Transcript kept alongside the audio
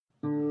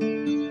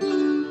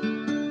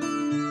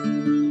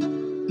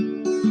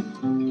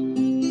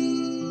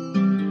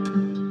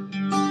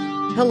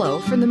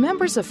Hello from the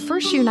members of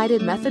First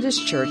United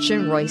Methodist Church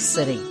in Royse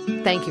City.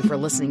 Thank you for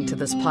listening to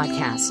this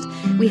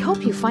podcast. We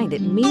hope you find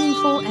it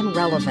meaningful and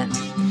relevant.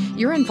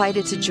 You're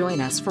invited to join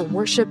us for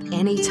worship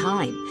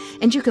anytime,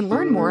 and you can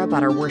learn more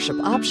about our worship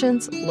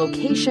options,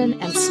 location,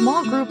 and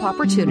small group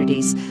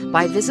opportunities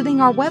by visiting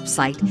our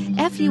website,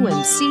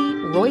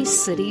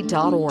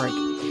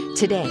 fumcroysecity.org.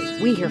 Today,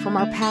 we hear from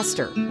our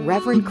pastor,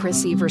 Reverend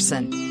Chris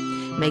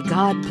Everson. May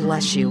God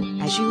bless you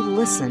as you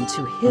listen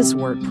to His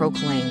word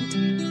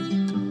proclaimed.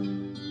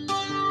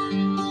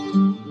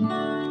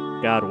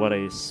 God, what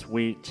a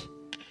sweet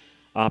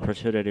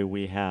opportunity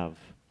we have.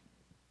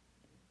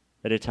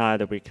 Any time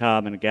that we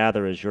come and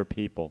gather as your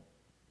people.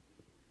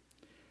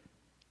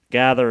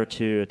 Gather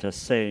to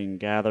sing,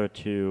 gather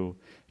to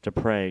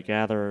pray,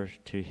 gather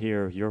to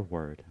hear your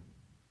word.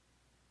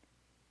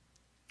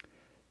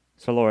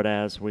 So Lord,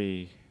 as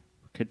we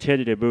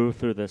continue to move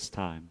through this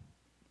time,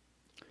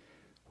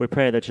 we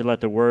pray that you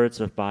let the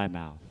words of my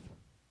mouth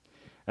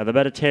and the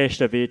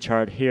meditation of each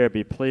heart here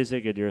be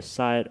pleasing in your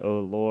sight, O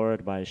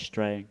Lord, my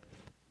strength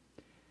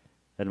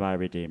and my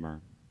Redeemer.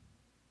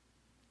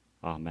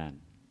 Amen.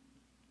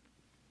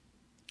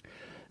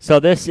 So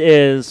this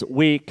is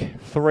week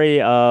 3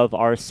 of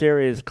our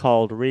series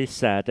called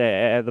Reset.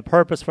 And the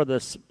purpose for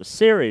this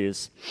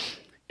series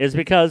is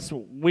because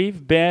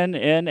we've been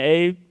in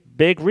a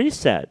big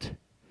reset.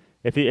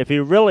 If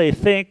you really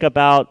think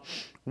about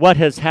what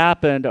has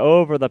happened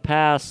over the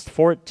past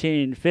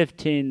 14,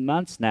 15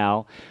 months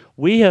now,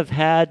 we have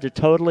had to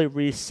totally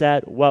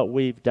reset what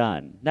we've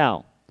done.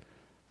 Now,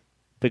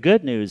 the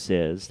good news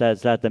is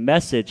that the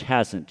message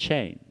hasn't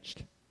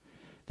changed.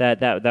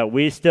 That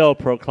we still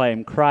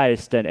proclaim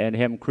Christ and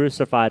Him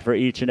crucified for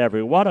each and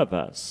every one of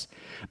us.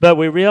 But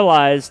we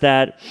realize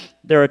that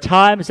there are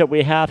times that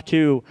we have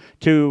to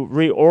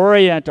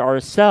reorient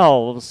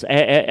ourselves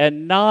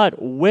and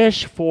not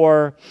wish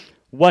for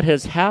what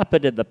has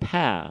happened in the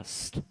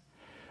past,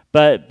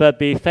 but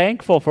be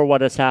thankful for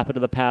what has happened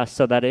in the past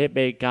so that it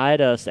may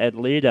guide us and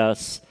lead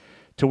us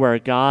to where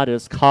God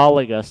is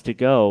calling us to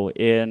go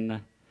in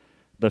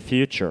the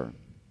future.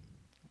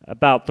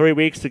 About 3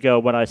 weeks ago,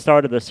 when I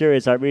started the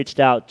series, I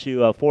reached out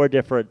to 4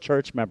 different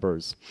church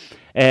members,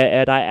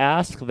 and I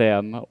asked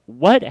them,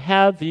 what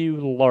have you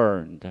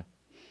learned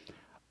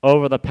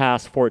over the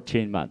past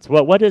 14 months?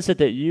 What is it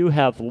that you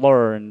have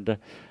learned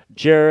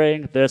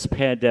during this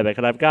pandemic?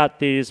 And I've got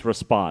these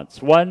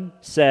responses. One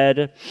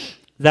said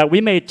that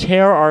we may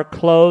tear our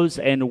clothes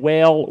and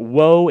wail,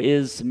 woe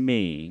is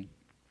me,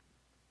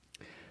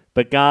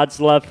 but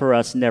God's love for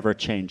us never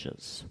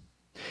changes.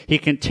 He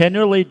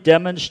continually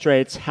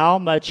demonstrates how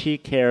much He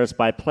cares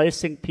by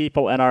placing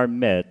people in our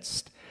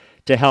midst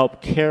to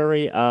help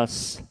carry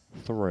us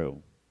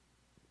through.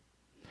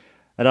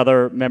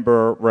 Another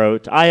member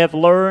wrote, I have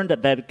learned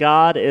that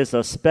God is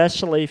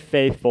especially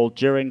faithful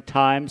during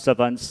times of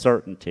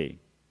uncertainty.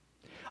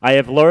 I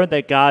have learned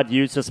that God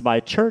uses my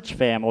church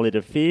family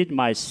to feed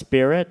my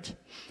spirit,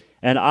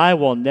 and I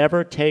will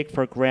never take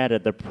for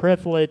granted the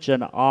privilege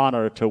and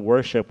honor to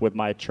worship with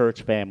my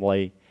church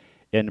family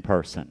in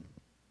person.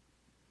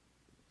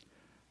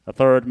 A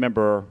third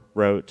member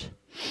wrote,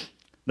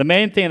 the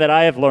main thing that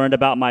I have learned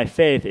about my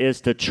faith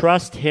is to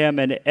trust Him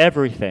in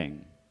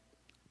everything,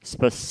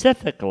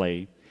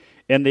 specifically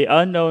in the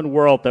unknown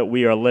world that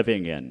we are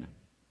living in.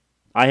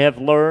 I have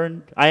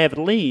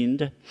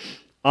leaned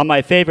on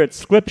my favorite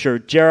scripture,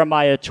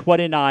 Jeremiah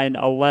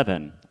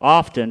 29:11,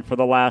 often for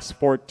the last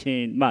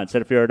 14 months.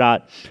 And if you're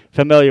not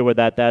familiar with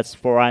that, that's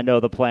for I know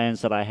the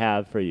plans that I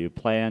have for you,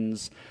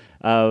 plans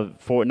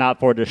for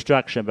not for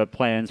destruction, but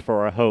plans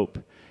for a hope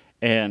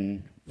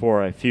and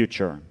for a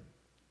future.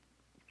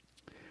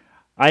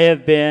 I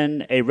have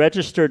been a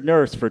registered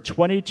nurse for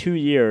 22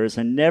 years,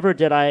 and never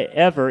did I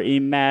ever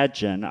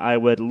imagine I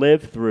would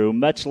live through,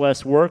 much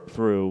less work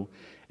through,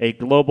 a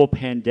global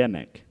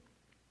pandemic.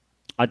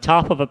 On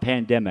top of a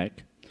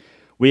pandemic,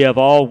 we have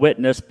all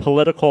witnessed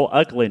political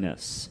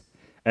ugliness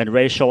and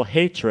racial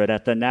hatred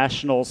at the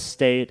national,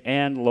 state,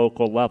 and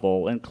local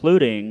level,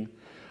 including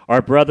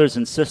our brothers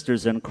and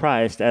sisters in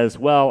Christ, as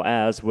well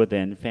as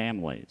within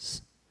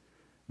families.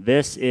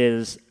 This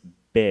is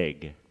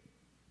big.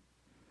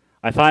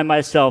 I find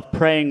myself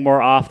praying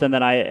more often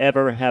than I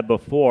ever have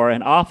before,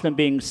 and often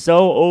being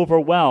so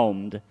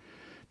overwhelmed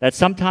that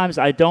sometimes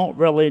I don't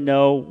really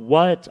know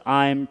what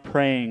I'm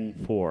praying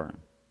for.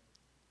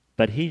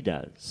 But He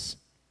does.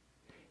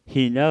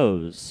 He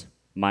knows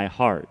my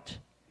heart.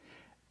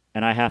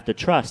 And I have to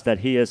trust that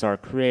He is our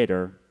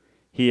Creator,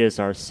 He is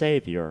our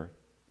Savior,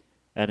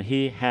 and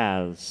He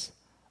has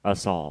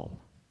us all.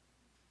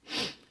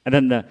 And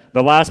then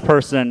the last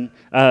person,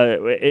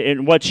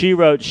 in what she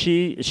wrote,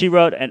 she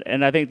wrote,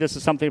 and I think this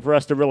is something for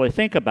us to really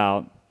think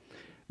about,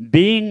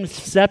 being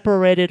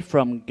separated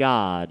from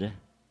God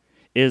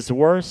is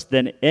worse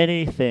than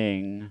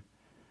anything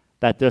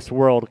that this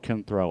world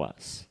can throw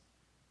us.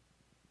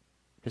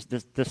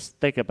 Just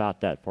think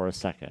about that for a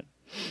second.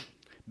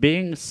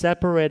 Being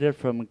separated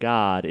from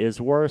God is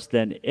worse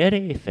than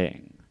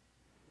anything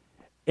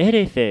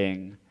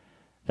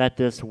that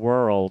this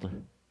world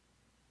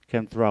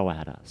can throw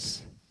at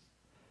us.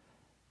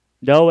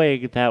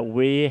 knowing that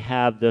we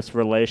have this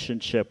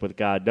relationship with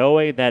God,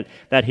 knowing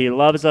that He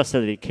loves us,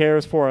 that He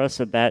cares for us,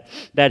 and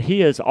that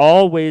He is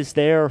always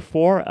there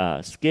for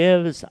us,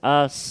 gives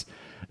us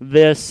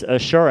this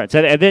assurance.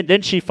 And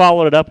then she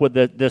followed it up with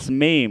this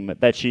meme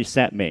that she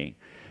sent me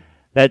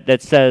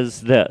that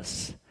says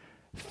this: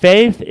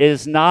 faith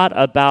is not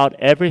about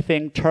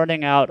everything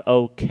turning out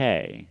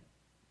okay.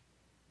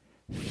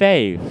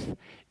 Faith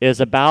is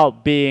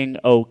about being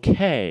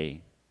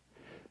okay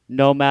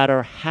no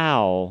matter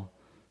how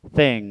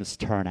things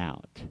turn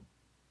out.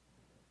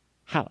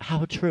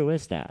 How true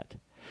is that?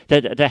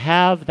 To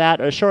have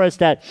that assurance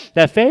that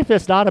faith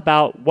is not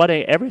about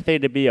wanting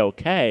everything to be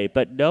okay,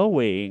 but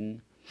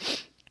knowing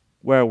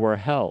where we're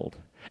held.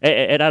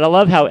 And I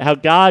love how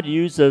God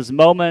uses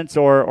moments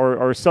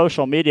or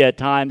social media at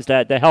times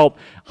to help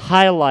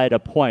highlight a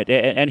point.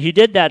 And He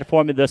did that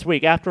for me this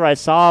week. After I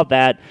saw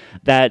that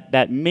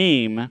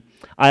meme,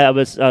 I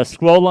was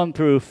scrolling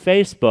through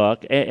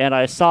Facebook, and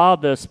I saw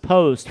this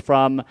post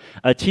from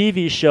a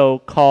TV show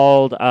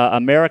called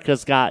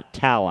America's Got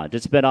Talent.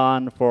 It's been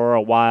on for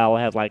a while.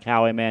 It has like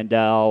Howie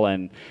Mandel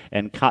and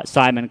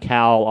Simon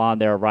Cowell on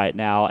there right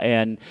now.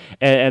 And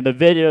the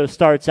video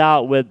starts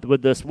out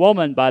with this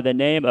woman by the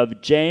name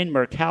of Jane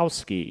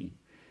Murkowski.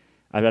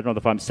 I don't know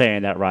if I'm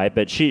saying that right,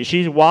 but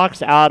she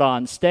walks out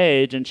on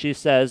stage, and she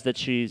says that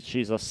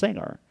she's a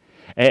singer.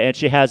 And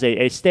she has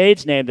a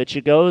stage name that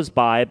she goes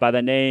by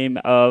the name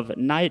of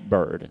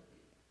Nightbird.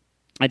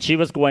 And she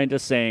was going to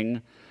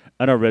sing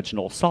an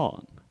original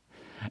song.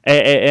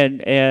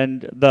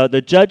 And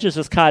the judges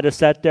just kind of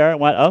sat there and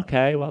went,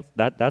 okay, well,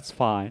 that's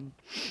fine.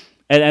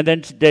 And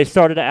then they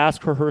started to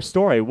ask her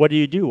story. What do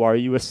you do? Are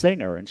you a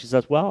singer? And she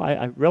says, well,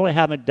 I really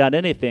haven't done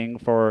anything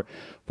for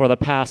the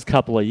past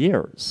couple of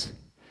years.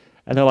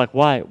 And they're like,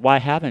 why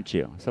haven't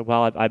you? I said,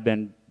 well, I've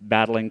been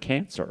battling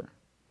cancer.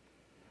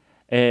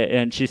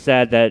 And she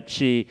said that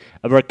she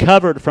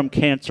recovered from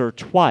cancer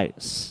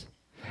twice.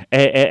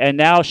 And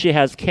now she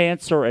has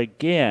cancer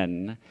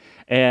again.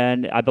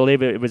 And I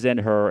believe it was in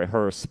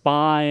her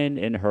spine,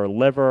 in her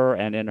liver,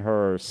 and in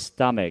her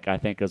stomach, I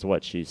think is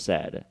what she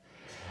said.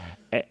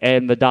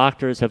 And the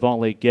doctors have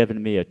only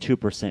given me a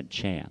 2%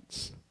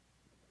 chance.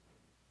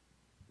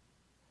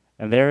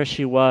 And there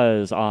she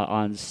was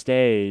on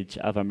stage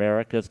of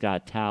America's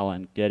Got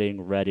Talent getting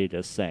ready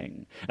to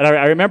sing. And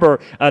I remember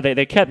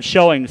they kept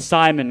showing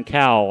Simon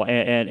Cowell,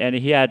 and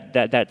he had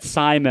that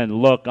Simon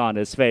look on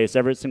his face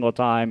every single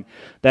time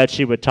that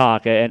she would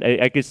talk. And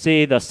I could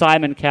see the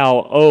Simon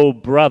Cowell, oh,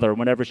 brother,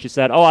 whenever she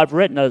said, oh, I've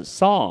written a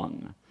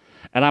song,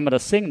 and I'm going to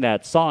sing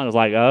that song. It's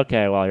like,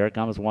 okay, well, here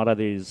comes one of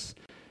these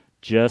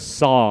just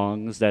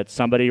songs that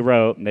somebody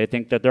wrote, and they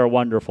think that they're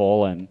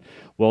wonderful, and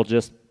we'll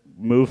just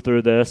move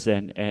through this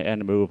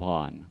and move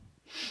on.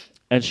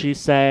 And she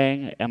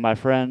sang, and my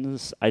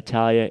friends, I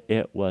tell you,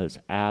 it was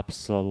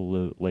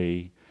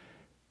absolutely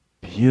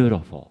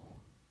beautiful.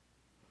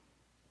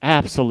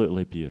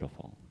 Absolutely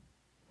beautiful.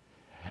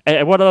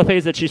 And one of the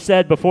things that she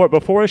said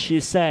before she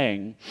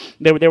sang,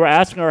 they were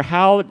asking her,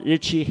 how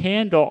did she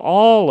handle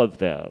all of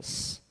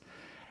this?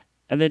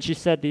 And then she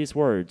said these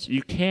words: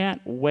 you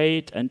can't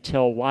wait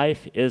until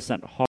life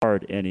isn't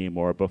hard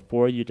anymore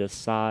before you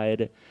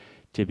decide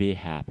to be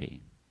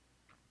happy.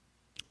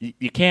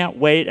 You can't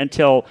wait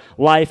until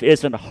life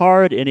isn't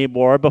hard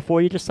anymore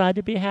before you decide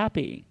to be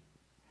happy.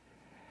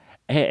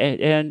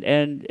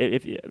 And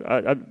if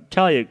I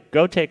tell you,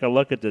 go take a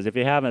look at this. If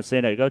you haven't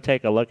seen it, go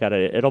take a look at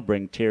it. It'll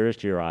bring tears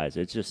to your eyes.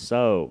 It's just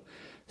so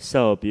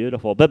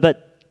beautiful.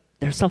 But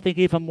there's something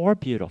even more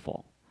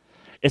beautiful.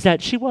 Is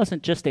that she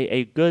wasn't just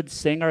a good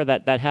singer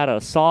that had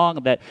a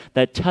song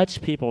that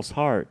touched people's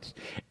hearts.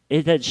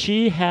 Is that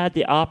she had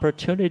the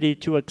opportunity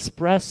to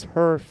express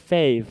her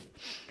faith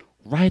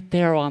right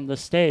there on the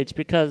stage,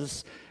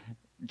 because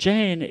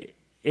Jane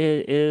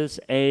is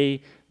a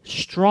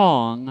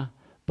strong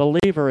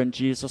believer in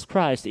Jesus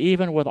Christ,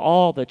 even with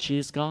all that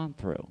she's gone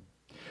through.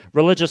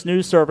 Religious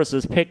news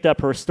services picked up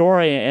her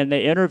story, and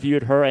they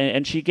interviewed her,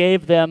 and she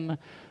gave them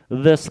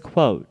this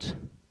quote: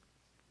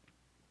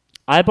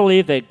 I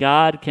believe that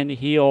God can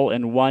heal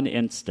in one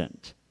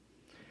instant.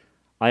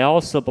 I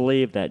also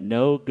believe that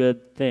no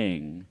good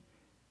thing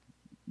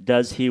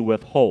does He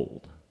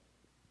withhold.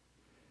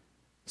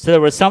 So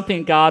there was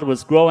something God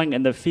was growing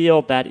in the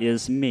field that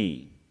is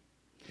me.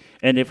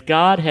 And if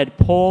God had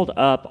pulled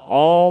up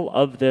all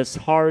of this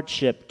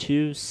hardship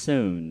too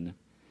soon,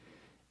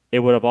 it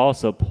would have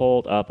also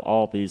pulled up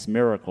all these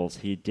miracles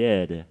He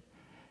did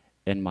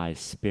in my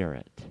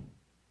spirit.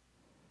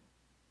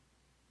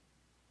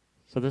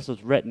 So this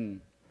was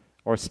written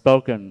or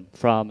spoken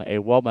from a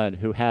woman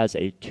who has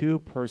a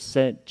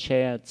 2%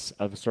 chance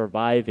of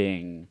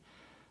surviving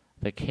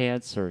the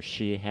cancer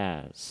she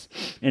has.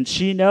 And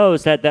she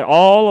knows that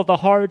all of the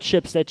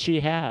hardships that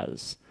she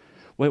has,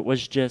 it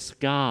was just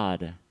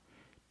God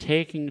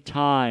taking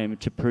time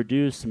to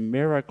produce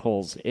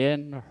miracles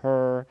in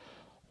her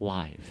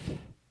life.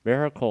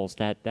 Miracles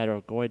that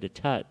are going to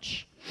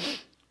touch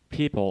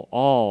people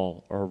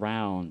all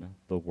around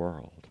the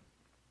world.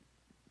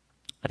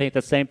 I think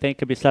the same thing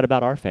could be said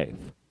about our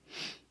faith.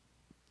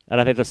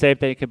 And I think the same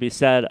thing can be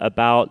said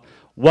about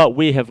what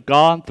we have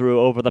gone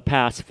through over the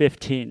past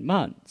 15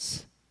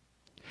 months.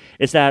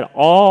 Is that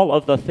all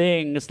of the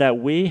things that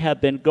we have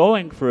been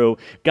going through,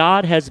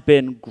 God has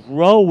been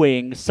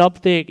growing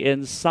something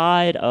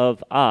inside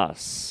of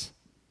us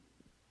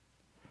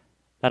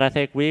that I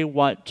think we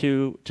want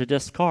to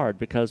discard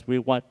because we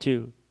want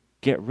to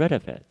get rid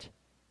of it.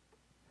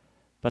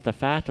 But the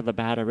fact of the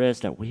matter is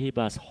that we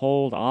must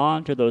hold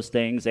on to those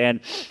things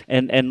and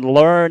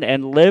learn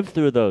and live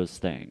through those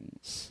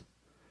things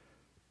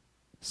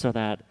so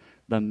that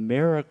the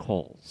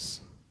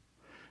miracles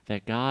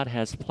that God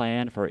has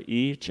planned for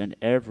each and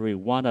every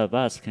one of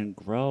us can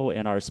grow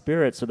in our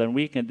spirit so that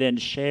we can then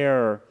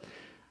share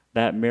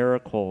that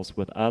miracles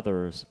with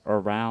others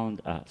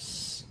around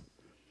us.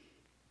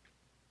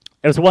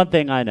 There's one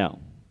thing I know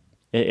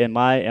in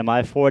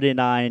my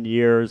 49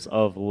 years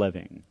of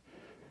living,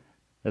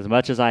 as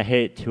much as I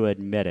hate to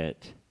admit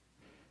it,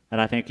 and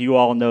I think you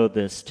all know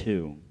this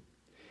too,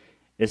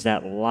 is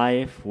that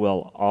life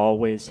will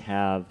always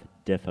have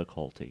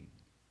difficulty.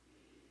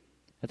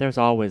 That there's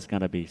always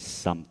going to be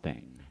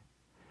something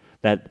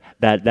that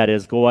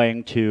is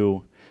going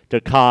to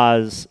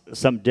cause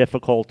some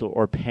difficulty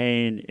or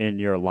pain in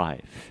your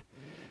life.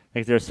 I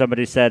think there's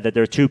somebody said that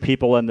there are two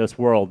people in this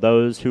world,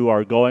 those who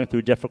are going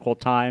through difficult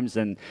times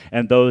and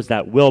those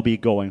that will be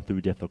going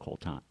through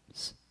difficult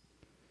times.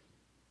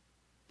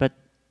 But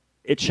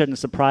it shouldn't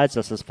surprise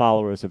us as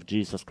followers of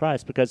Jesus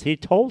Christ because he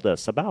told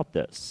us about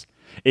this.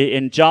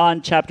 In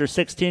John chapter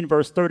 16,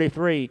 verse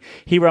 33,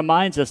 he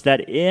reminds us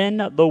that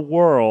in the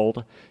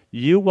world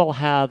you will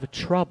have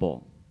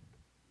trouble,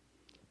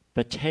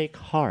 but take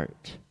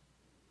heart.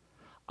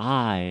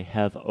 I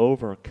have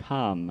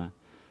overcome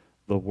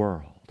the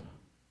world.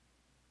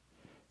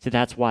 See,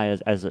 that's why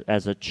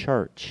as a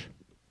church,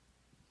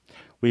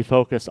 we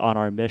focus on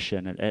our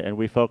mission and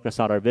we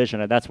focus on our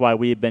vision. And that's why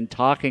we've been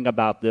talking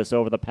about this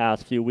over the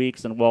past few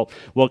weeks, and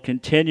we'll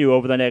continue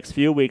over the next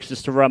few weeks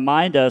just to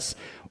remind us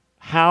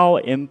how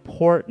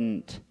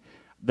important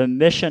the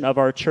mission of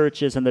our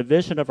church is and the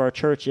vision of our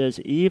church is,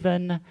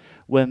 even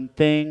when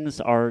things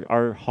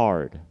are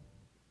hard,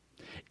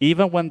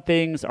 even when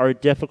things are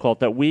difficult,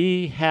 that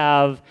we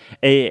have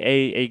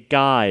a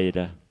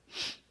guide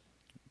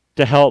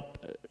to help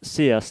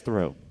see us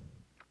through.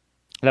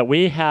 That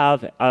we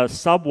have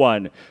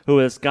someone who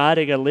is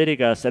guiding and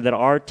leading us, and that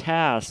our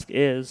task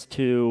is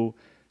to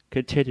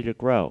continue to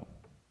grow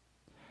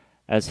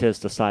as his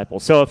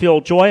disciples. So if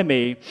you'll join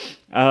me,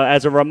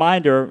 as a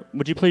reminder,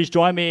 would you please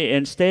join me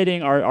in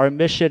stating our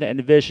mission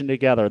and vision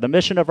together? The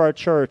mission of our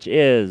church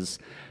is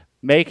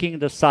making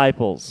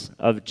disciples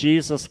of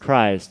Jesus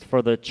Christ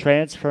for the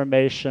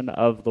transformation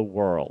of the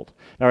world.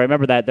 Now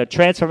remember that the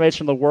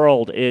transformation of the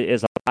world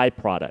is a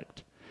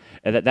byproduct.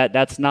 And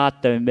that's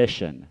not the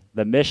mission.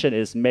 The mission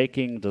is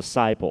making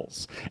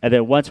disciples. And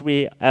then once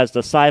we, as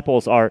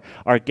disciples, are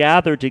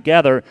gathered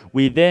together,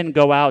 we then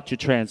go out to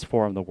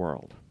transform the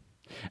world.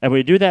 And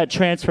we do that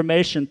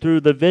transformation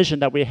through the vision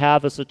that we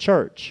have as a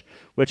church,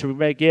 which we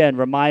begin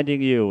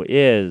reminding you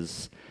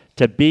is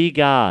to be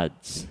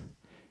God's.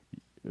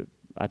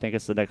 I think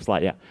it's the next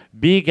slide, yeah.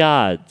 Be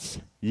God's.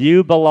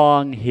 You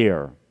belong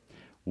here.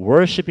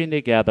 Worshiping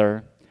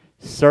together,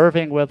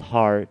 serving with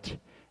heart,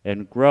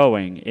 and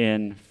growing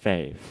in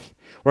faith.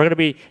 We're going to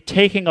be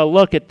taking a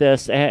look at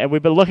this, and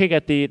we've been looking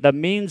at the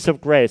means of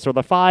grace, or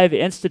the 5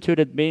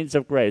 instituted means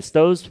of grace,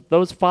 those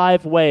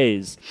 5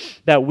 ways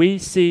that we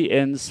see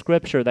in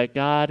Scripture that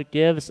God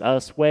gives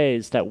us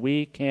ways that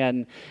we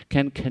can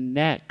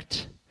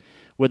connect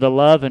with the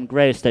love and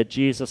grace that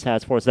Jesus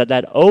has for us,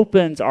 that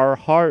opens our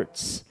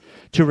hearts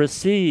to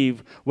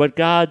receive what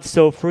God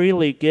so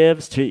freely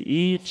gives to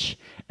each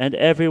and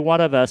every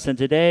one of us. And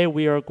today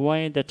we are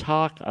going to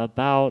talk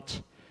about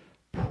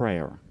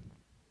prayer.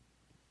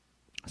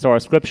 So our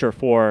scripture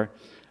for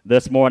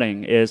this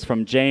morning is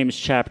from James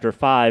chapter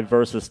 5,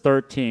 verses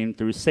 13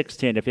 through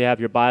 16. If you have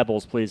your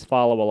Bibles, please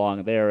follow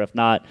along there. If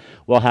not,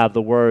 we'll have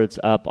the words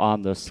up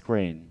on the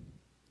screen.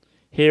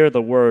 Hear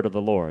the word of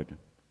the Lord.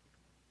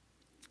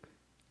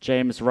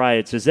 James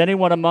writes, "Is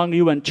anyone among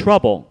you in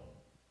trouble?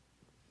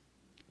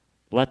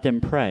 Let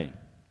them pray.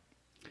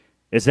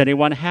 Is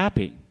anyone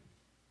happy?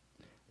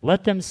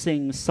 Let them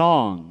sing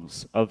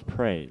songs of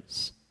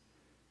praise.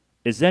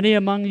 Is any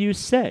among you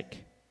sick?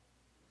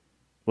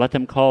 Let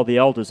them call the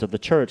elders of the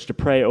church to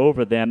pray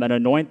over them and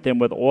anoint them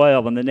with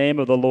oil in the name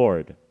of the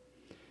Lord.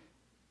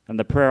 And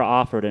the prayer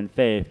offered in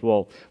faith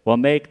will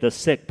make the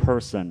sick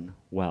person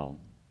well.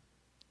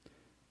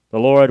 The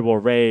Lord will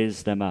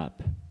raise them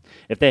up.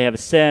 If they have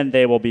sinned,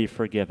 they will be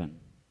forgiven.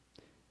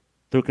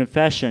 Through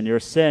confession,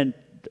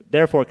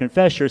 therefore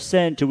confess your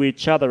sin to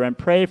each other and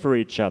pray for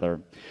each other,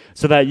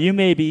 so that you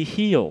may be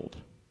healed.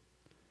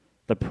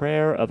 The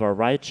prayer of a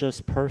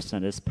righteous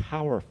person is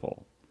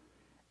powerful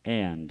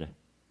and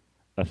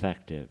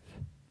effective."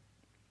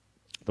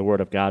 The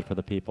word of God for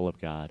the people of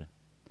God.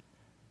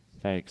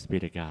 Thanks be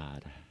to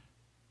God.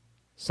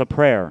 So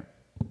prayer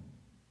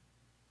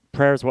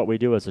is what we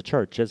do as a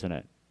church, isn't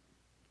it?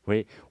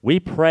 We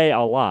pray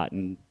a lot,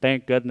 and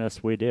thank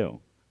goodness we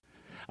do.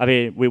 I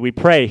mean, we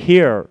pray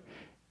here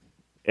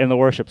in the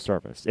worship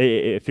service.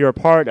 If you're a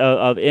part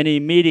of any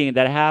meeting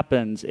that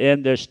happens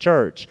in this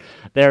church,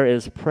 there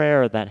is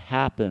prayer that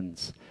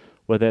happens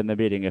within the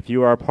meeting. If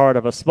you are a part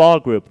of a small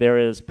group, there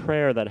is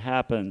prayer that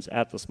happens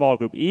at the small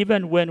group.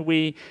 Even when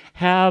we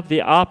have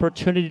the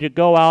opportunity to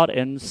go out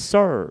and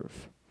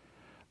serve,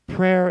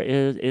 prayer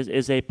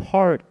is a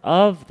part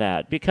of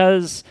that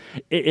because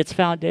it's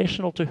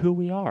foundational to who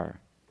we are.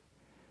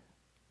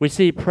 We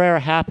see prayer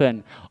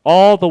happen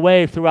all the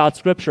way throughout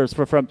Scriptures,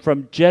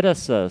 from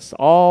Genesis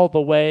all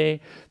the way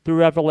through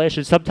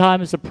Revelation.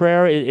 Sometimes the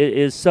prayer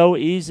is so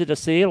easy to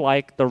see,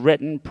 like the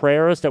written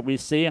prayers that we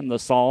see in the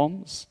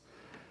Psalms.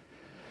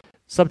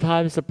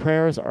 Sometimes the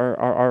prayers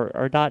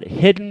are not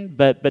hidden,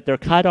 but they're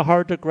kind of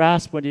hard to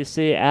grasp when you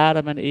see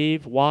Adam and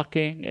Eve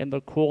walking in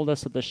the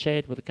coolness of the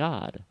shade with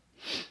God.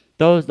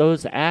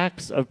 Those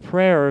acts of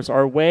prayers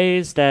are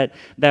ways that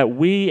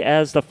we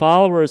as the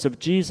followers of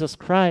Jesus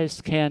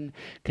Christ can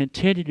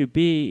continue to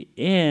be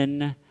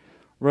in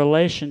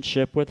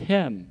relationship with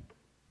Him.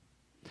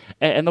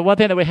 And the one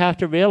thing that we have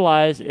to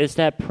realize is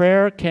that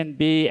prayer can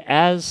be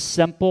as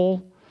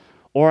simple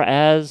or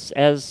as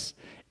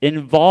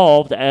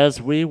involved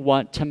as we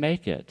want to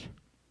make it.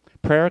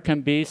 Prayer can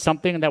be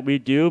something that we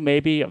do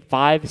maybe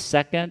 5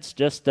 seconds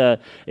just to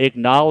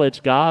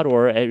acknowledge God,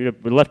 or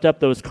lift up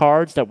those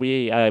cards that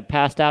we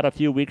passed out a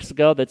few weeks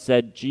ago that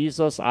said,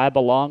 Jesus, I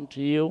belong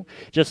to you.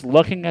 Just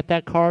looking at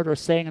that card or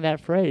saying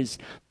that phrase,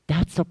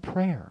 that's a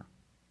prayer.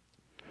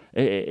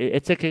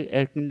 It's an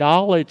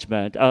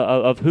acknowledgement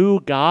of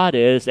who God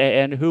is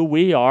and who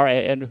we are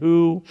and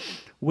who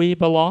we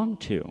belong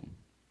to.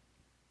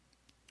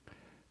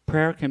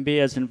 Prayer can be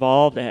as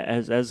involved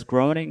as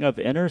groaning of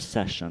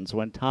intercessions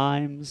when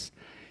times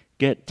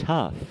get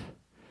tough.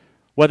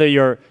 Whether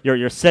you're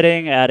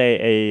sitting at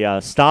a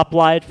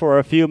stoplight for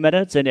a few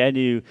minutes and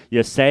you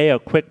say a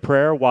quick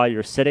prayer while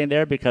you're sitting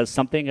there because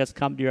something has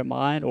come to your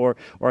mind, or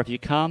if you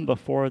come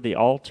before the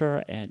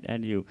altar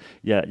and you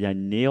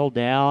kneel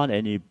down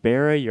and you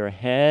bury your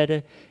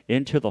head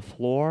into the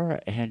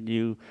floor and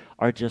you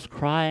are just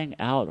crying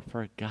out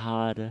for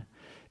God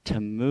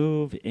to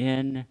move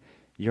in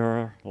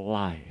your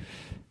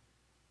life.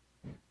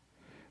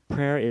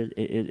 Prayer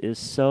is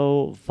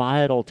so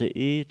vital to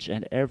each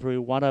and every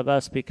one of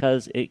us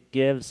because it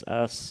gives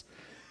us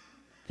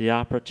the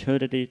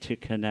opportunity to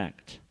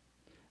connect.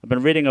 I've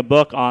been reading a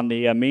book on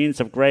the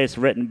means of grace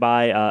written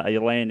by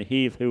Elaine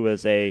Heath, who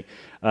is a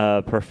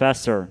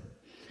professor.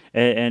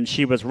 And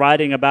she was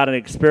writing about an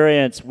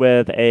experience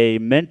with a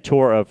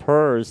mentor of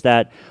hers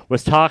that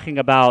was talking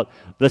about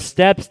the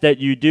steps that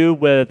you do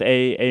with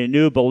a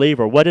new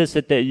believer. What is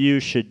it that you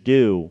should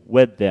do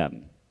with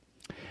them?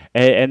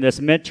 And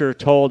this mentor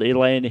told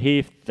Elaine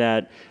Heath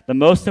that the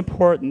most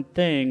important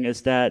thing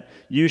is that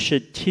you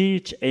should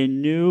teach a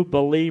new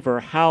believer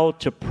how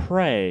to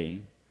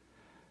pray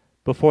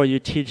before you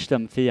teach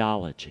them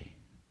theology.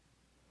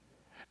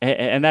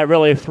 And that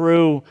really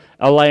threw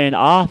Elaine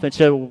off and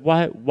said,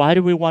 why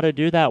do we want to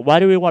do that?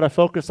 Why do we want to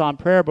focus on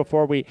prayer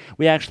before we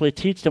actually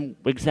teach them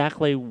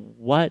exactly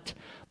what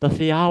the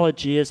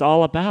theology is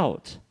all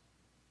about?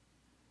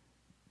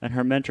 And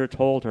her mentor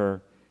told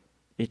her,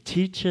 it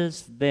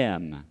teaches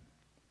them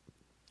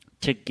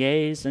to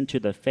gaze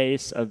into the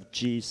face of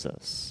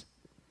Jesus,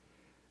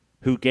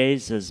 who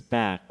gazes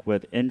back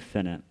with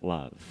infinite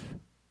love.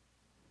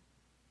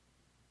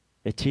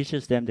 It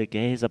teaches them to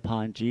gaze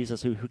upon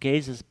Jesus, who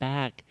gazes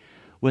back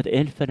with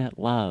infinite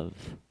love.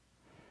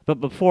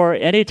 But before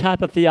any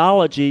type of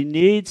theology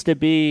needs to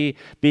be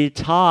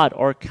taught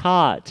or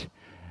caught,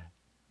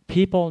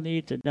 people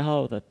need to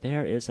know that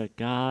there is a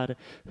God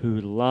who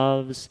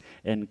loves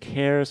and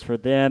cares for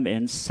them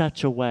in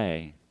such a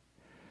way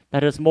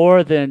that is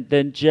more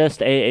than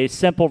just a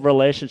simple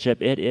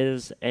relationship. It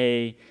is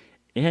a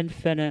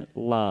infinite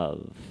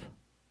love.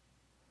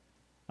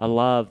 A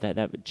love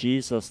that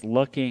Jesus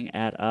looking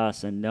at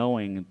us and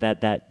knowing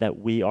that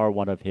we are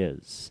one of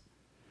His,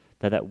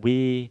 that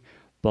we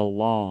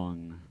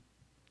belong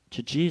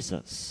to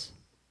Jesus.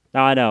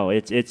 Now I know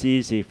it's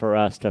easy for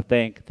us to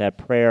think that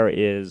prayer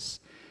is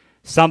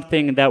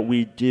something that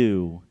we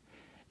do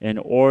in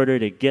order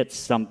to get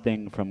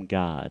something from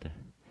God.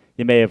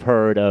 You may have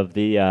heard of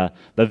the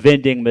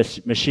vending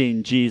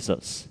machine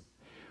Jesus.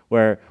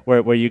 Where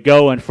you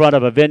go in front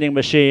of a vending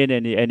machine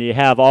and you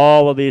have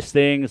all of these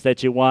things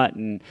that you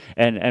want,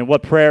 and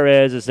what prayer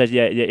is that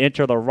you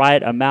enter the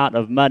right amount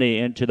of money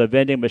into the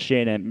vending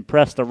machine and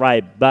press the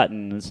right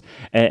buttons,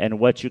 and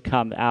what you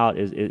come out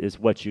is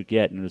what you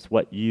get and is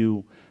what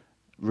you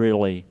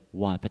really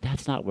want. But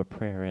that's not what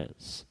prayer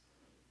is.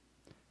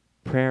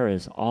 Prayer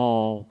is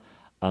all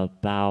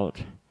about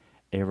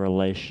a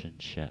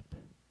relationship.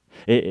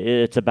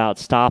 It's about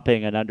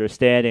stopping and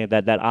understanding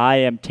that I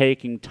am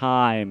taking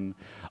time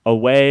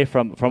away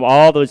from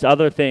all those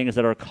other things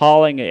that are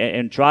calling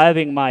and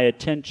driving my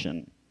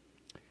attention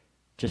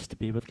just to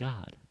be with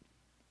God.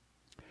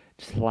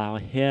 Just allow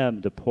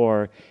Him to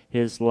pour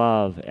His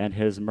love and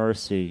His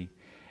mercy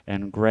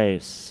and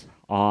grace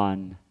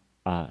on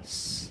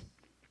us.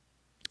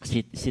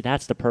 See,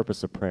 that's the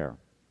purpose of prayer.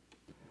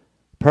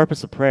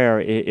 purpose of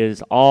prayer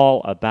is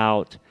all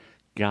about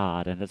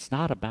God, and it's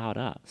not about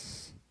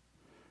us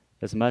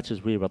as much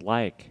as we would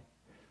like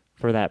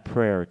for that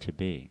prayer to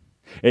be.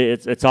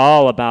 It's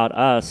all about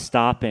us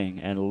stopping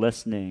and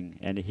listening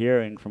and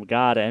hearing from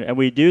God. And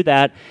we do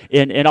that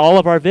in all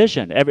of our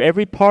vision.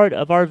 Every part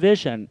of our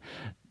vision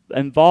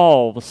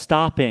involves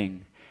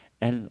stopping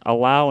and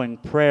allowing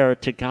prayer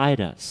to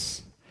guide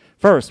us.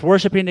 First,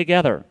 worshiping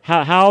together.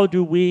 How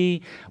do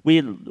we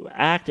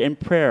act in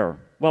prayer?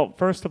 Well,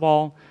 first of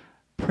all,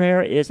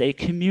 prayer is a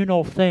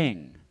communal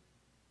thing.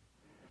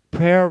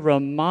 Prayer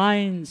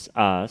reminds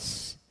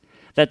us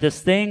that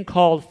this thing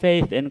called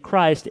faith in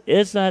Christ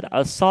isn't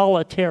a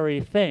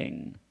solitary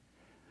thing.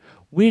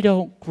 We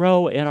don't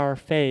grow in our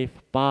faith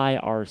by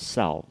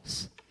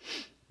ourselves.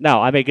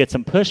 Now, I may get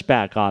some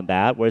pushback on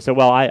that, where you say,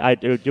 well, I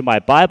do my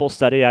Bible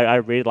study, I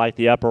read like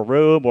the Upper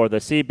Room or the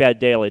Seabed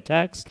Daily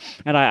Text,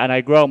 and I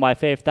grow my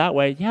faith that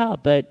way. Yeah,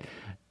 but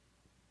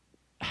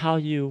how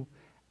you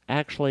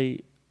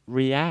actually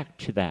react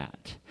to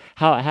that,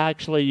 how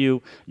actually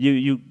you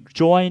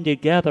join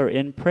together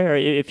in prayer.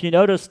 If you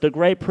notice, the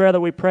great prayer that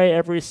we pray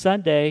every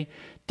Sunday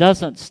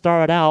doesn't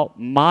start out,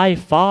 my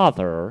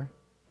Father.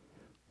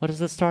 What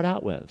does it start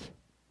out with?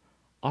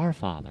 Our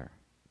Father,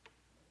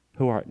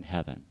 who art in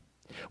heaven.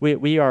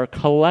 We are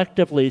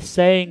collectively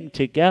saying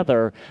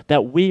together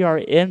that we are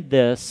in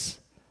this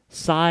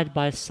side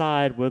by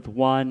side with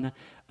one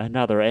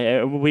another.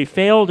 And when we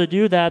fail to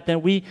do that,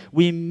 then we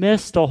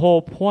miss the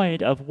whole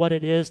point of what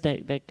it is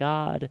that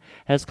God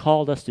has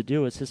called us to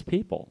do as His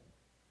people.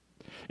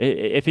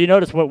 If you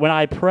notice, when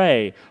I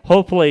pray,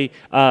 hopefully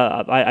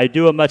I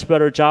do a much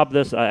better job of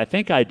this. I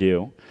think I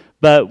do.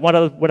 But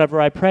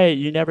whenever I pray,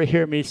 you never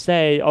hear me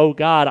say, oh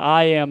God,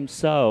 I am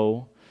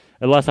so,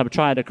 unless I'm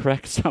trying to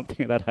correct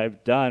something that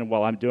I've done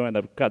while I'm doing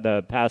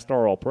the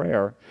pastoral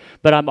prayer.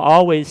 But I'm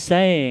always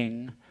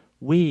saying,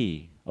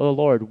 oh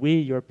Lord, we,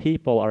 your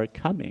people, are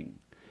coming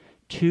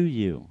to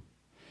you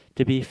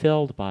to be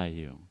filled by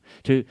you,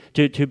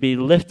 to be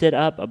lifted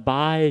up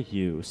by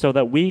you, so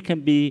that we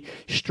can be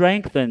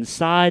strengthened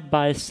side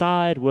by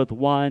side with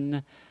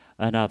one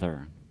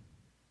another.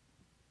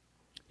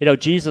 You know,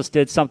 Jesus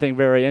did something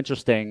very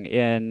interesting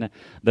in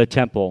the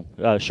temple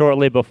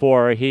shortly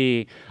before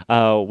he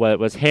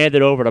was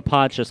handed over to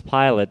Pontius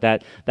Pilate,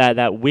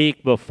 that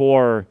week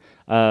before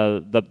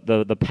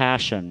the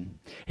Passion.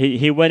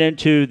 He went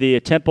into the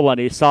temple and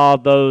he saw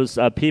those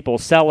people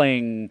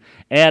selling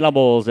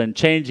animals and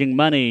changing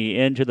money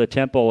into the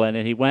temple, and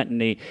he went and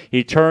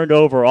he turned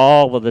over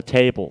all of the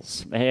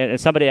tables.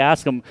 And somebody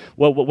asked him,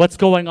 well, what's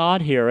going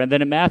on here? And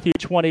then in Matthew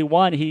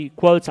 21, he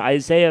quotes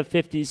Isaiah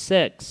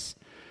 56.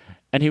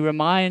 And he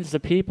reminds the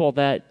people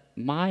that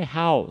my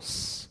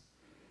house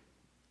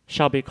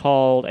shall be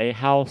called a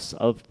house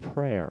of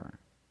prayer.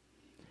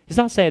 He's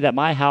not saying that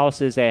my house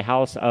is a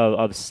house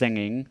of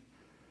singing.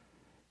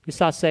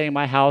 He's not saying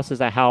my house is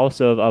a house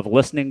of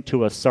listening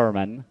to a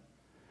sermon.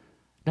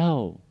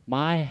 No,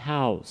 my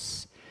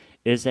house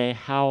is a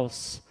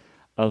house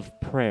of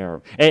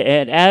prayer.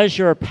 And as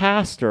your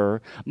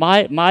pastor,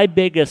 my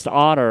biggest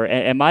honor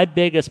and my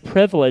biggest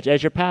privilege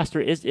as your pastor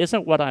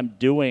isn't what I'm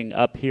doing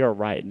up here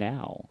right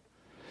now.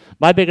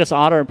 My biggest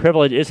honor and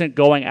privilege isn't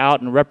going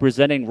out and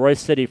representing Royse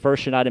City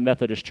First United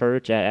Methodist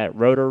Church at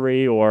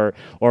Rotary or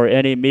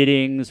any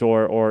meetings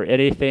or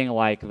anything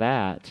like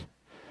that.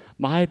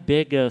 My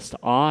biggest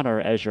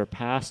honor as your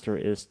pastor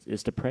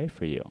is to pray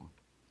for you,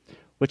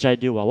 which I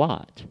do a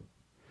lot.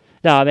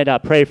 Now, I may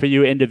not pray for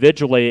you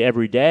individually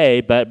every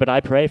day, but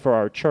I pray for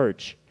our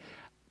church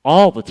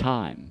all the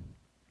time.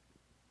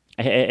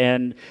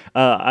 And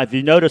if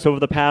you notice, over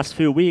the past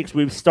few weeks,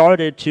 we've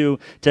started to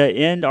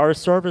end our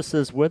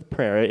services with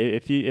prayer.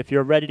 If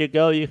you're ready to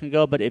go, you can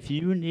go. But if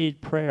you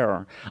need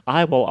prayer,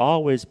 I will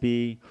always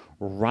be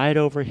right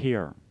over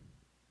here,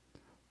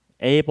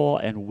 able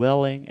and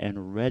willing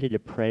and ready to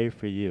pray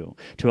for you,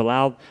 to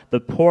allow the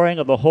pouring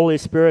of the Holy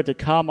Spirit to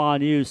come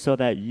on you so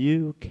that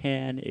you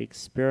can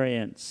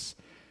experience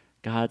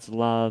God's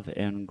love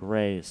and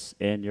grace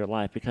in your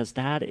life, because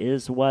that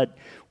is what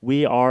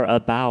we are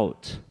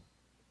about.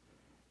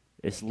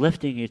 Is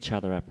lifting each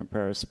other up in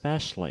prayer,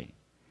 especially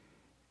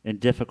in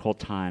difficult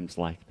times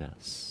like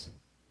this.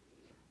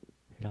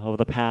 You know, over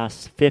the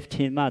past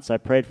 15 months, I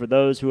prayed for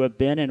those who have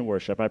been in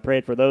worship. I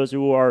prayed for those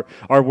who are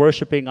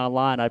worshiping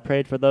online. I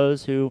prayed for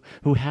those who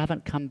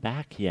haven't come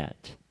back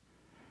yet,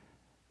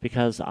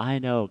 because I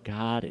know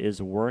God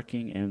is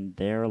working in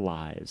their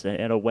lives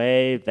in a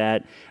way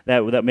that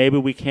maybe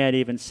we can't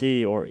even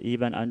see or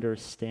even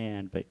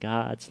understand, but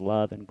God's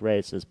love and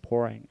grace is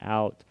pouring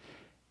out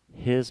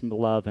His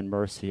love and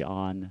mercy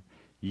on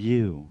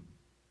you.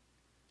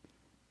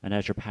 And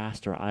as your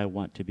pastor, I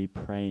want to be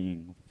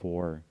praying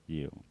for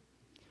you.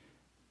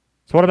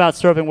 So what about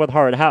serving with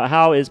heart?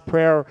 How is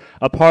prayer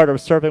a part of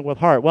serving with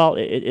heart? Well,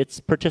 it's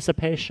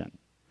participation.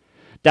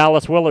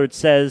 Dallas Willard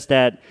says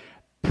that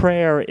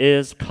prayer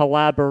is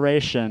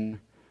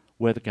collaboration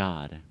with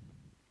God.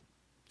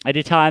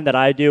 Anytime that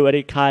I do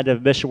any kind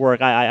of mission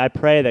work, I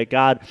pray that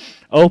God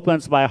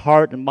opens my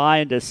heart and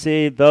mind to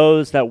see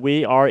those that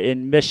we are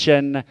in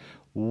mission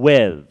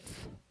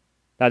with.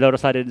 Now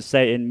notice I didn't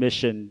say in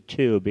mission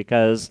to,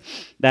 because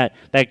that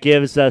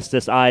gives us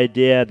this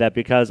idea that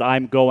because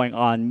I'm going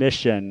on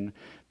mission,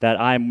 that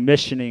I'm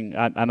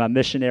a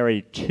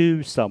missionary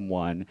to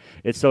someone.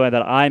 It's so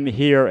that I'm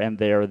here and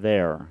they're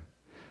there.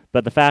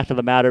 But the fact of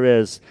the matter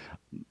is,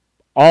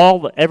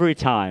 every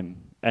time,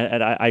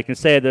 and I can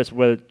say this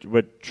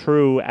with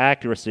true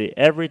accuracy,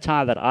 every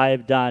time that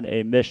I've done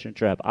a mission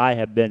trip, I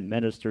have been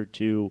ministered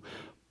to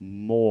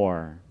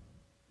more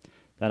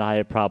than I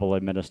have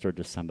probably ministered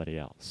to somebody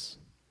else.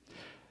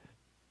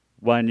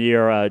 One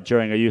year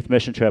during a youth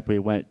mission trip, we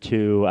went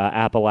to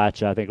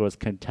Appalachia. I think it was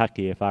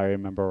Kentucky, if I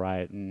remember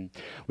right. And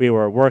we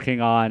were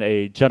working on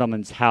a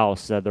gentleman's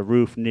house. The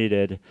roof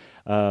needed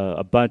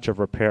a bunch of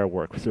repair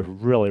work. It was a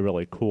really,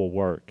 really cool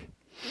work.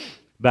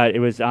 But it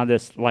was on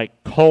this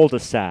like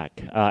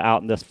cul-de-sac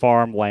out in this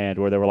farmland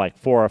where there were like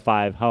 4 or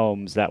 5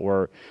 homes that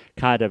were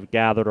kind of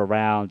gathered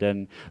around.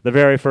 And the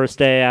very first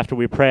day after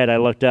we prayed, I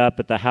looked up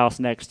at the house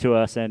next to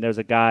us, and there's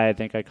a guy, I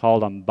think I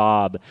called him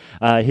Bob.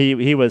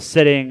 He was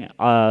sitting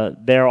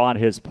there on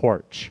his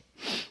porch.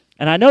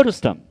 And I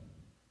noticed him.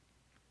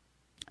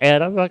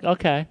 And I was like,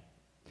 okay.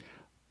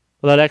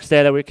 Well, the next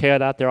day that we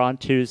came out there on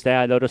Tuesday,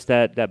 I noticed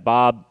that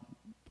Bob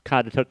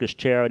kind of took his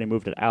chair and he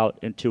moved it out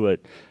into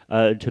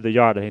the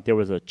yard. I think there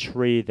was a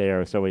tree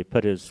there, so he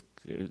put his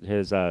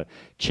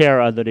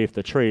chair underneath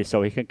the tree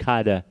so he could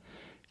kind of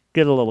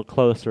get a little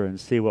closer and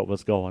see what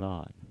was going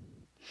on.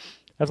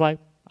 I was like,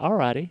 all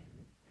righty.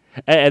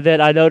 And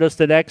then I noticed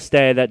the next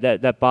day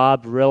that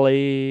Bob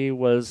really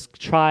was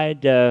trying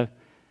to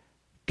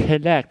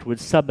connect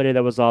with somebody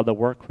that was on the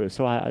work crew.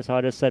 So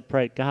I just said,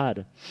 pray,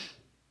 God,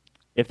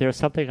 if there's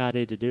something I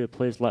need to do,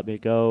 please let me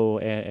go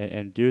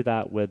and do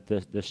that with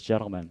this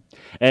gentleman.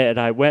 And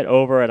I went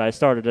over and I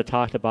started to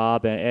talk to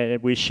Bob,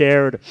 and we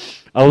shared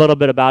a little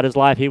bit about his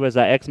life. He was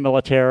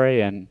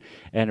ex-military and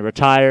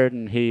retired,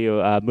 and he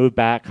moved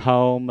back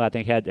home. I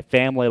think he had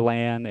family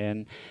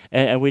land,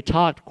 and we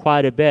talked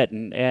quite a bit.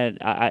 And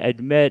I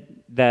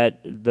admit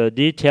that the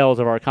details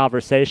of our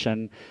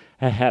conversation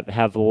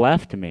have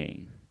left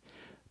me,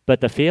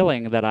 but the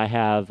feeling that I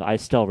have, I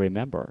still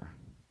remember,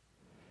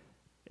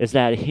 is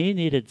that he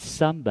needed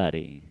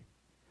somebody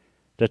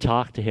to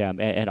talk to him.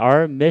 And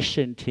our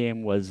mission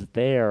team was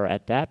there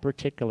at that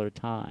particular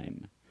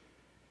time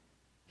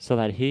so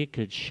that he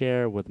could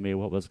share with me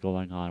what was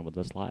going on with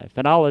his life.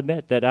 And I'll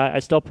admit that I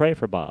still pray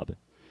for Bob.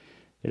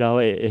 You know,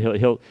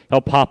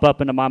 he'll pop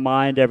up into my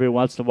mind every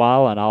once in a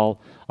while, and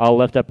I'll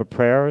lift up a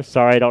prayer.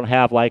 Sorry I don't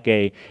have like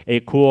a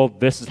cool,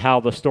 this is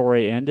how the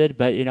story ended,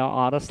 but you know,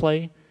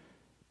 honestly,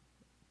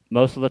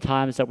 most of the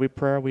times that we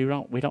pray,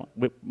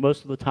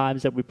 most of the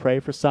times that we pray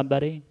for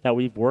somebody that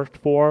we've worked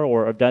for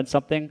or have done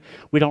something,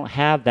 we don't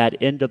have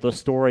that end of the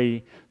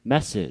story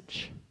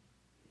message.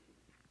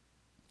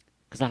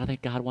 Because I don't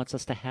think God wants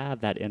us to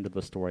have that end of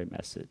the story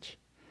message.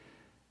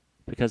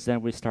 Because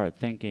then we start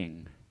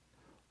thinking,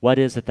 what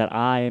is it that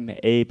I'm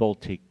able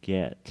to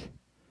get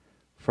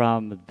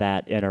from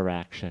that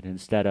interaction,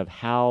 instead of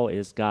how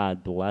is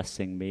God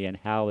blessing me and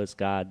how is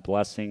God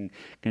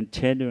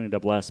continuing to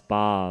bless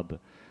Bob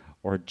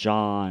or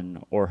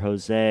John, or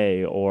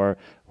Jose, or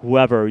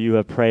whoever you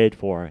have prayed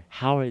for.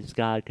 How is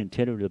God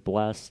continuing to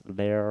bless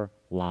their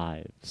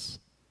lives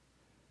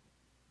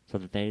so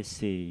that they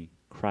see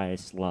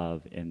Christ's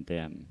love in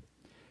them?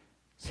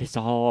 See, it's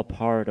all a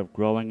part of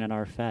growing in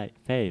our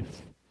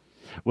faith.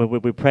 When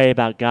we pray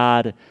about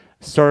God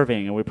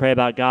serving, and we pray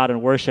about God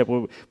in worship,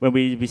 when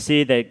we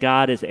see that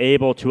God is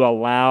able to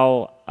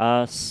allow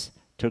us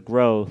to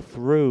grow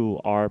through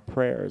our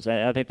prayers.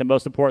 And I think the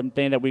most important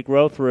thing that we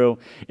grow through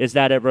is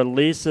that it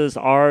releases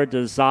our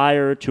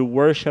desire to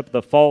worship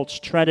the false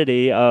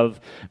trinity of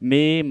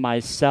me,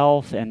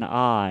 myself, and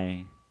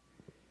I,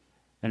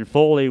 and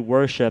fully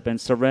worship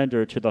and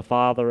surrender to the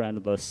Father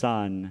and the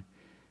Son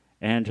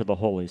and to the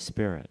Holy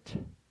Spirit.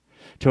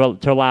 To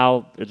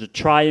allow the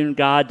triune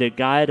God to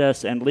guide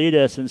us and lead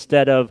us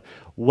instead of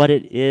what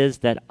it is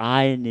that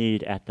I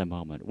need at the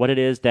moment, what it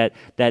is that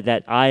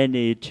I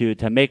need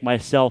to make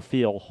myself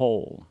feel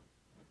whole.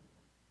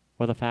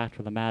 Well, the fact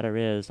of the matter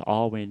is,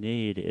 all we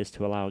need is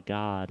to allow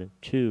God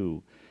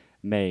to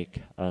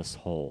make us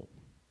whole.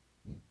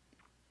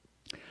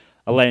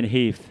 Elaine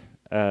Heath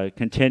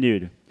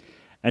continued,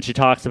 and she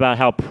talks about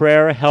how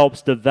prayer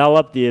helps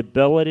develop the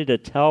ability to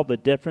tell the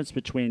difference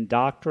between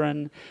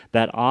doctrine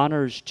that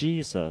honors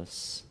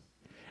Jesus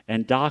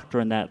and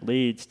doctrine that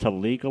leads to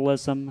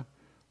legalism,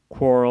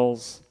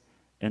 quarrels,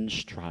 and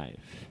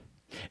strife.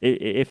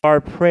 If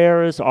our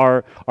prayers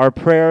are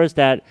prayers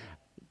that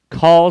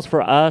calls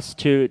for us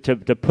to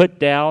put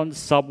down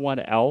someone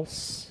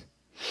else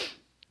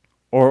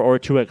or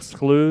to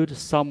exclude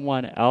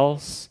someone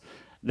else,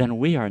 then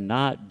we are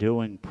not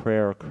doing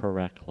prayer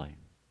correctly.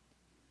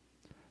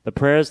 The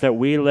prayers that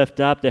we lift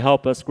up to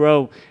help us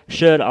grow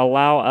should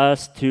allow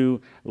us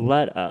to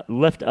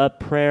lift up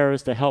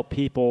prayers to help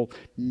people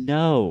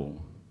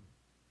know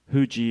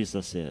who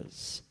Jesus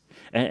is,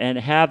 and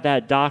have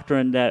that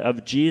doctrine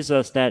of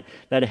Jesus that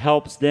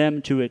helps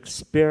them to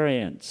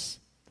experience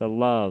the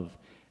love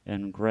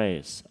and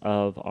grace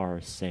of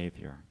our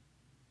Savior.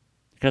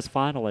 Because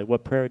finally,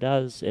 what prayer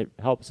does, it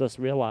helps us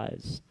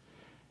realize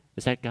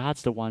is that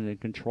God's the one in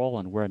control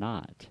and we're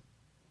not.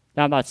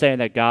 Now, I'm not saying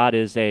that God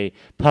is a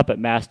puppet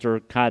master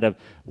kind of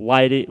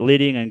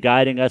leading and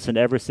guiding us in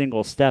every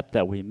single step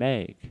that we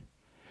make.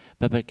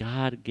 But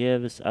God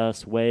gives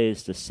us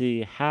ways to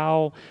see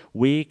how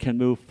we can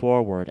move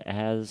forward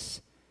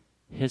as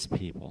His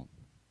people.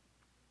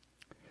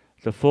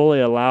 To fully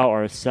allow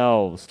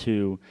ourselves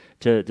to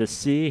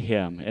see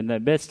Him in the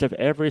midst of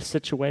every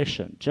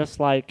situation, just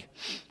like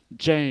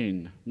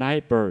Jane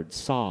Nightbird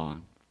saw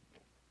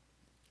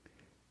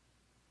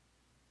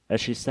as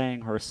she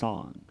sang her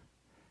song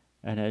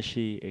and as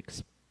she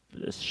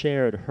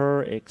shared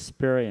her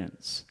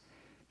experience,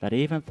 that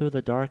even through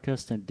the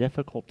darkest and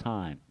difficult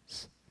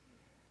times,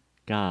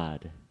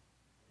 God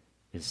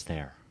is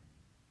there.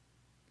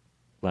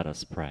 Let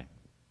us pray.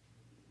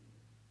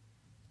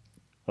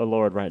 Oh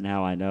Lord, right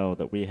now I know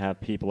that we have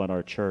people in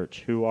our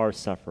church who are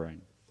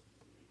suffering,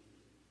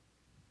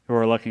 who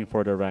are looking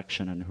for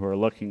direction and who are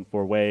looking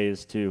for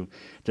ways to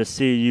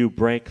see you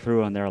break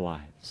through in their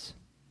lives.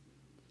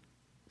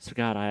 So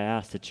God, I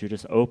ask that you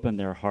just open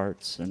their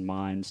hearts and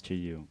minds to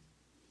you.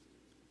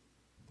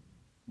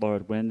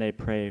 Lord, when they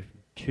pray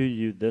to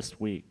you this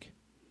week,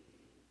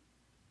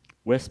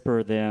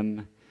 whisper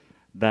them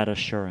that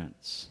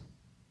assurance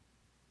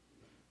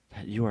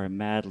that you are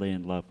madly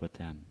in love with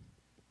them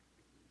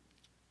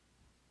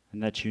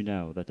and that you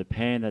know that the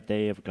pain that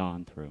they have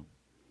gone through,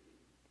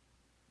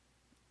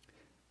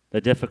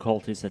 the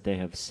difficulties that they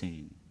have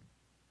seen,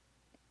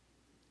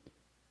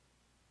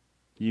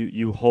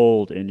 you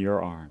hold in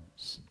your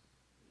arms,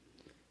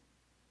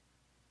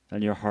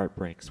 and your heart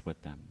breaks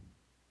with them.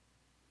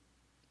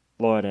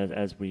 Lord,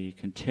 as we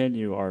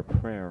continue our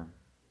prayer,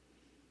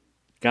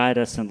 guide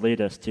us and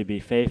lead us to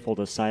be faithful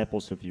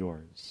disciples of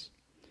yours,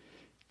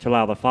 to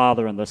allow the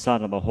Father and the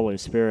Son and the Holy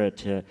Spirit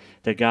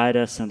to guide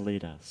us and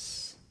lead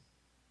us,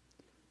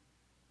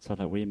 so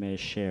that we may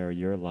share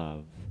your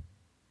love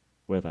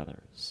with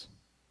others.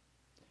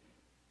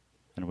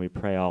 And we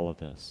pray all of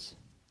this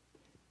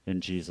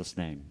in Jesus'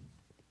 name.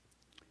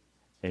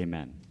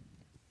 Amen.